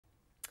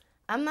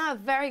I'm not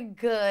very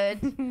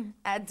good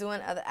at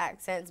doing other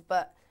accents,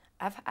 but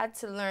I've had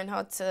to learn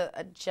how to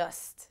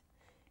adjust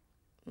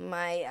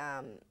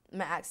my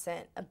my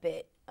accent a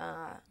bit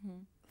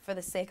for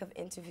the sake of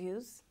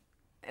interviews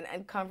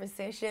and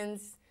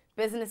conversations,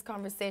 business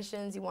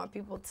conversations. You want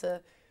people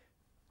to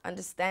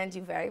understand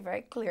you very,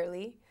 very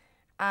clearly.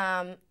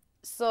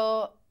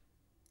 So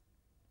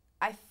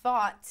I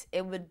thought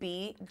it would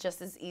be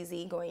just as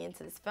easy going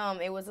into this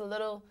film. It was a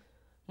little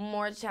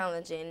more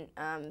challenging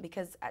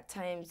because at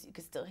times you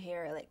could still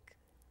hear it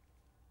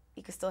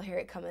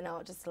coming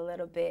out just a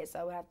little bit. So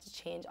I would have to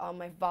change all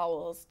my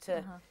vowels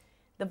to.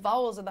 The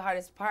vowels are the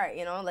hardest part,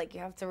 you know. Like you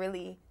have to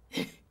really,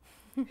 you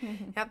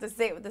have to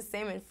say it with the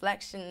same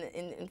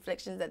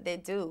inflections that they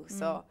do.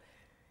 So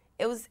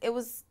it was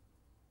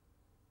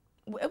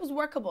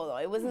workable though.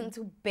 It wasn't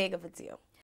too big of a deal.